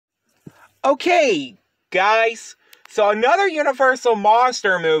Okay, guys. So another Universal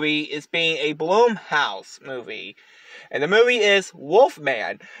monster movie is being a Blumhouse movie. And the movie is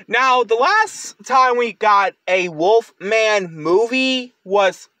Wolfman. Now, the last time we got a Wolfman movie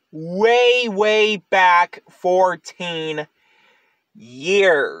was way back 14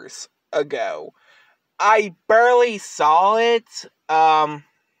 years ago. I barely saw it.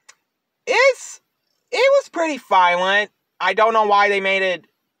 It was pretty violent. I don't know why they make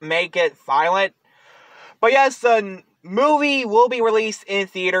it violent. But yes, the movie will be released in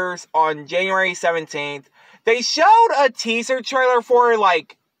theaters on January 17th. They showed a teaser trailer for it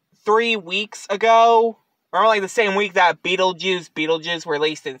like 3 weeks ago. Or like the same week that Beetlejuice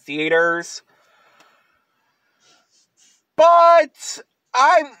released in theaters. But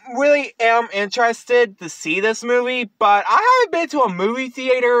I really am interested to see this movie, but I haven't been to a movie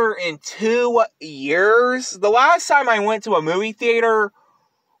theater in 2 years. The last time I went to a movie theater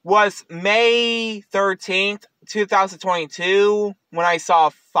was May 13th, 2022, when I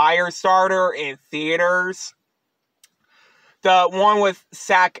saw Firestarter in theaters. The one with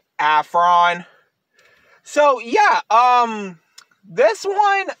Zac Efron. So, yeah, this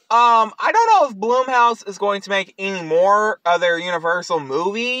one, I don't know if Blumhouse is going to make any more other Universal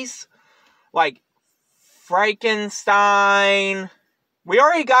movies, like Frankenstein. We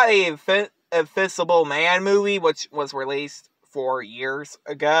already got a Invisible Man movie, which was released 4 years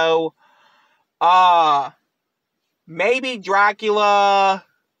ago. Maybe Dracula.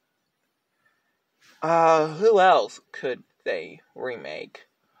 Who else could they remake?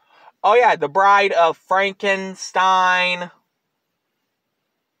 Oh yeah, The Bride of Frankenstein.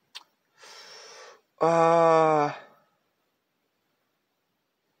 The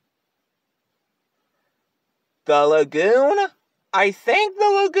Lagoon? I think The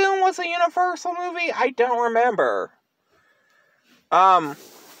Lagoon was a Universal movie. I don't remember. So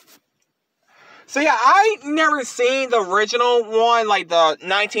yeah, I never seen the original one, like the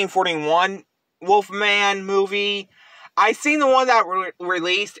 1941 Wolfman movie. I seen the one that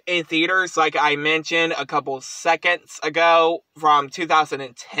released in theaters, like I mentioned a couple seconds ago, from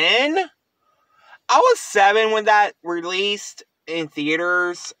 2010. I was 7 when that released in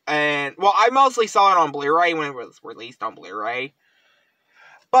theaters, and, well, I mostly saw it on Blu-ray when it was released on Blu-ray.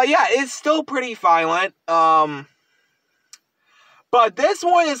 But yeah, it's still pretty violent, but this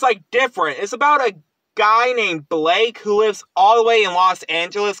one is, like, different. It's about a guy named Blake who lives all the way in Los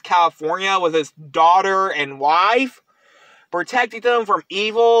Angeles, California, with his daughter and wife, protecting them from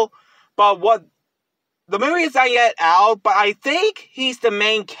evil. But the movie is not yet out, but I think he's the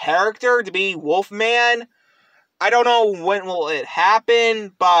main character to be Wolfman. I don't know when will it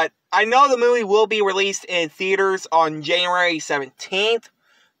happen, but I know the movie will be released in theaters on January 17th,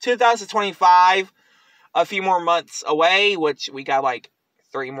 2025. A few more months away, which we got like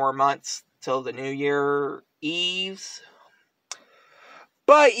 3 more months till the New Year Eves.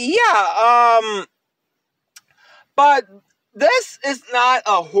 But yeah, but this is not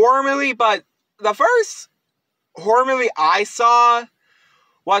a horror movie, but the first horror movie I saw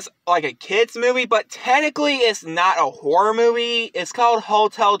was like a kid's movie, but technically it's not a horror movie. It's called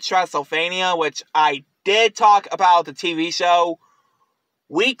Hotel Transylvania, which I did talk about the TV show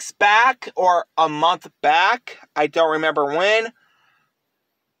weeks back, or a month back. I don't remember when.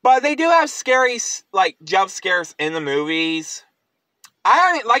 But they do have scary, like, jump scares in the movies.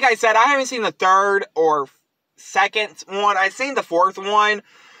 Like I said, I haven't seen the 3rd or 2nd one. I've seen the 4th one.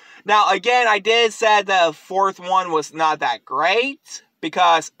 Now, again, I did say the 4th one was not that great,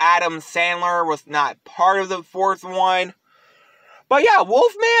 because Adam Sandler was not part of the 4th one. But yeah,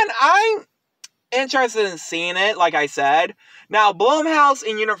 Wolfman, I'm interested in seeing it, like I said. Now, Blumhouse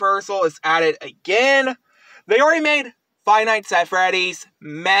and Universal is at it again. They already made Five Nights at Freddy's,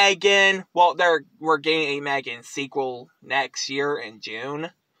 Megan. Well, we're getting a Megan sequel next year in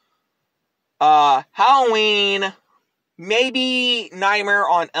June. Halloween, maybe Nightmare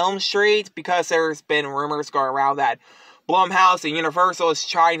on Elm Street, because there's been rumors going around that Blumhouse and Universal is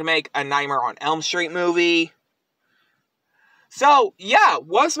trying to make a Nightmare on Elm Street movie. So, yeah,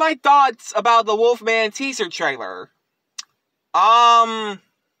 what's my thoughts about the Wolfman teaser trailer? I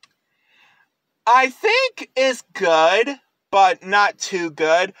think it's good, but not too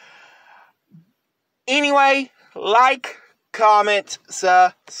good. Anyway, like, comment,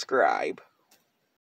 subscribe.